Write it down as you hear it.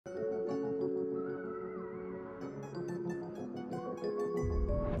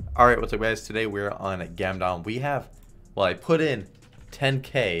Alright, what's up guys? Today we're on Gamdom. We have, well, I put in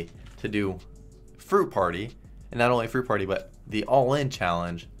 10k to do Fruit Party, and not only Fruit Party, but the all-in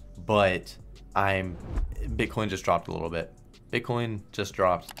challenge, but Bitcoin just dropped a little bit. Bitcoin just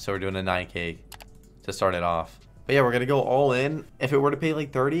dropped, so we're doing a 9k to start it off. But yeah, we're gonna go all in. If it were to pay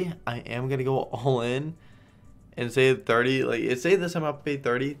like 30, I am gonna go all in and say 30, like say this time I paid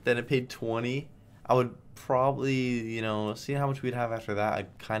 30, then it paid 20. I would probably, you know, see how much we'd have after that.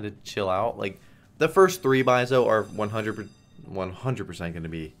 I'd kind of chill out. Like the first 3 buys though are 100% going to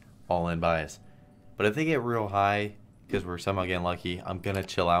be all-in buys. But if they get real high, because we're somehow getting lucky, I'm gonna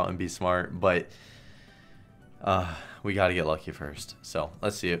chill out and be smart. But we got to get lucky first. So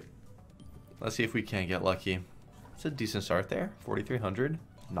let's see it. Let's see if we can get lucky. It's a decent start there. 4,300.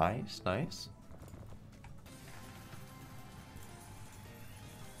 Nice, nice.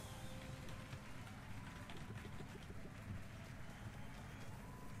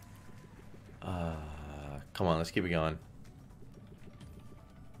 Come on, let's keep it going.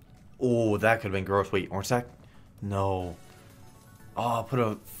 Oh, that could have been gross. Wait, orange sack? No. Oh, put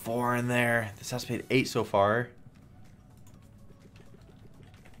a 4 in there. This has paid 8 so far.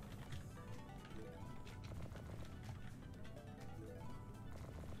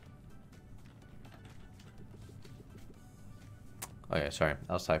 Okay, sorry.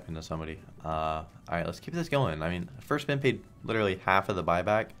 I was typing to somebody. Alright, let's keep this going. I mean, first spin paid literally half of the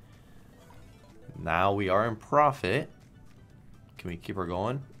buyback. Now we are in profit. Can we keep her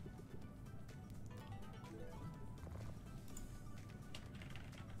going?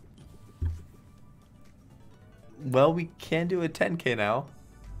 Well, we can do a 10k now.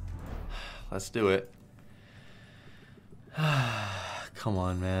 Let's do it. Come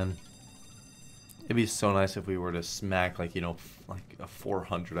on, man. It'd be so nice if we were to smack, like, you know, like a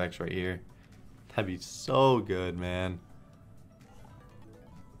 400x right here. That'd be so good, man.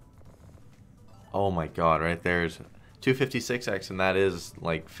 Oh my god, right there's 256x, and that is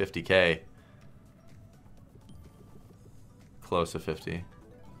like 50k. Close to 50.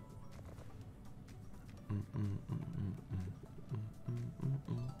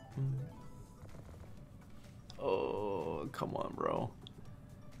 Oh, come on, bro.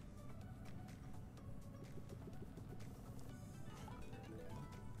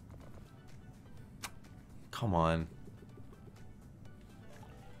 Come on.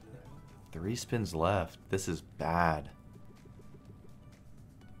 3 spins left. This is bad.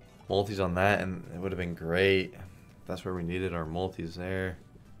 Multis on that, and it would have been great. That's where we needed our multis there.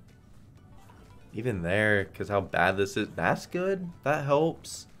 Even there, because how bad this is. That's good. That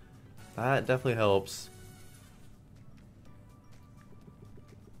helps. That definitely helps.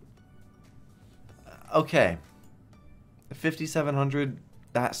 Okay. 5,700.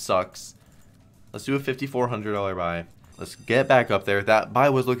 That sucks. Let's do a $5,400 buy. Let's get back up there. That buy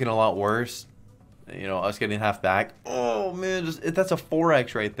was looking a lot worse. You know, us getting half back. Oh man, that's a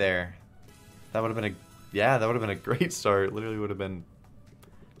 4x right there. That would have been that would have been a great start. Literally would have been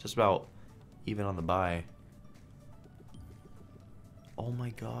just about even on the buy. Oh my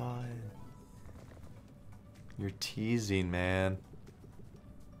god. You're teasing, man.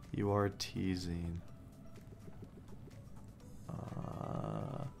 You are teasing.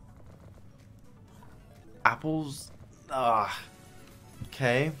 Apples.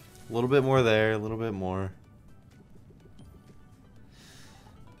 Okay. A little bit more there, a little bit more.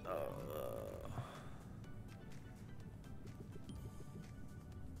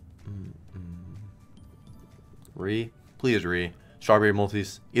 Please re. Strawberry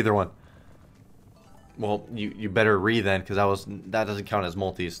multis, either one. Well, you better re then, because that doesn't count as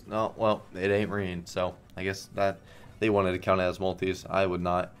multis. Oh, well, it ain't reing, so I guess that they wanted to count it as multis. I would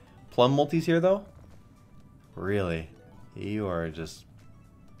not. Plum multis here though? Really? You are just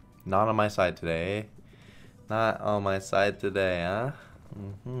not on my side today, eh? Not on my side today, huh?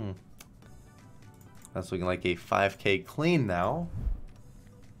 That's looking like a 5k clean now.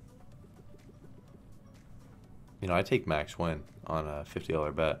 You know, I take max win on a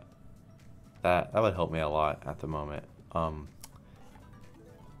 $50 bet. That would help me a lot at the moment.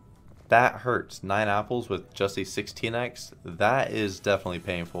 That hurts. 9 apples with just a 16x. That is definitely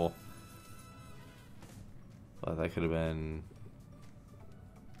painful. But that could have been...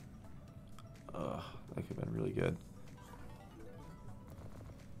 that could have been really good.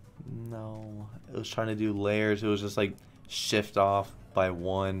 No. It was trying to do layers. It was just like shift off by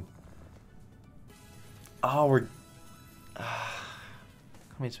 1. Oh, we're...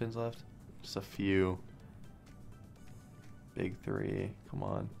 how many spins left? Just a few. Big 3. Come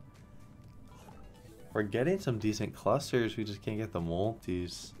on. We're getting some decent clusters. We just can't get the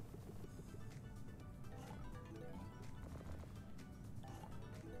multis.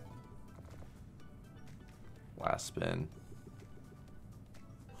 Last spin.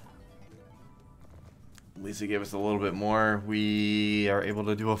 At least it gave us a little bit more. We are able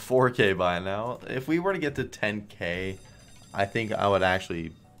to do a 4K buy now. If we were to get to 10K, I think I would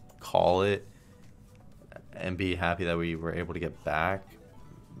actually call it and be happy that we were able to get back.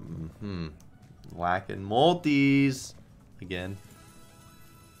 Lacking multis again.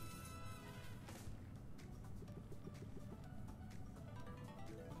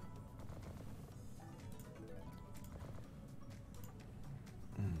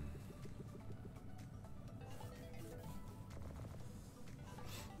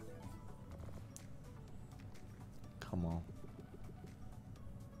 Come on.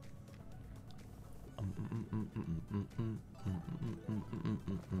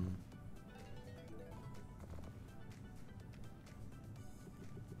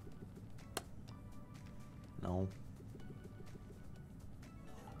 No.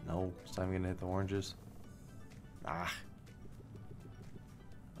 No. It's not even gonna hit the oranges. Ah.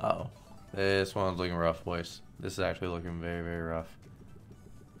 Uh-oh. This one's looking rough, boys. This is actually looking very, very rough.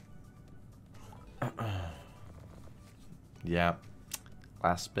 Yeah.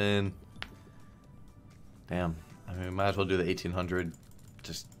 Last spin. Damn. I mean, we might as well do the 1800.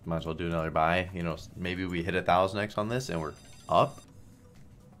 Just might as well do another buy. You know, maybe we hit 1,000x on this and we're up.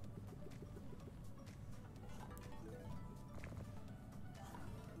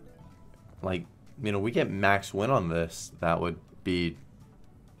 Like, you know, we get max win on this. That'd be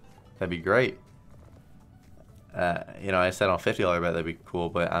great. You know, I said on $50 bet that'd be cool,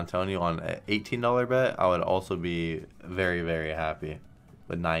 but I'm telling you, on an $18 bet, I would also be very, very happy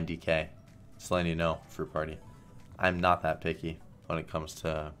with 90K. Just letting you know, Fruit Party. I'm not that picky when it comes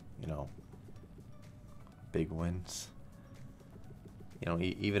to, you know, big wins. You know,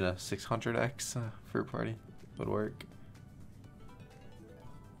 even a 600x Fruit Party would work.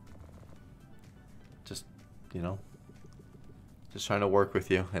 Just, you know, just trying to work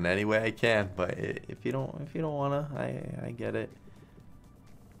with you in any way I can. But if you don't wanna, I get it.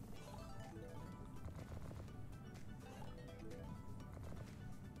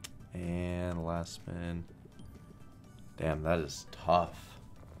 And last spin. Damn, that is tough.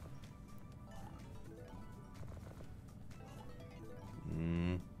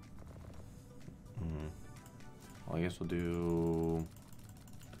 Well, I guess we'll do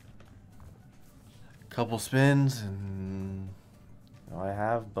a couple spins, and you know, I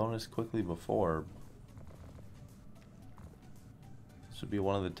have bonus quickly before. This would be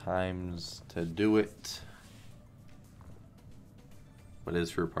one of the times to do it. But it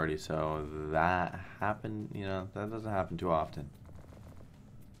is Fruit Party, so that happened, you know, that doesn't happen too often.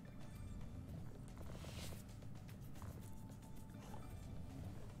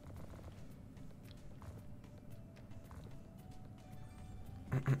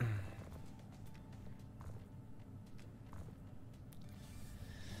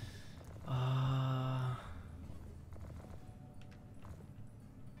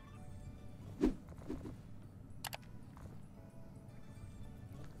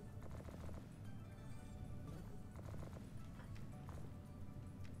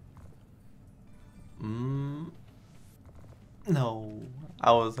 No,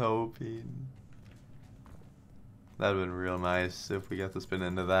 I was hoping. That would have been real nice if we got to spin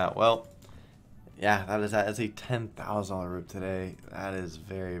into that. Well, yeah, that is a $10,000 rip today. That is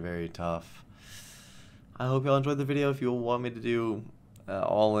very, very tough. I hope y'all enjoyed the video. If you want me to do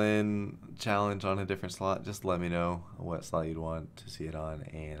all-in challenge on a different slot, just let me know what slot you'd want to see it on,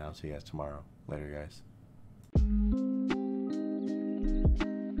 and I'll see you guys tomorrow. Later, guys.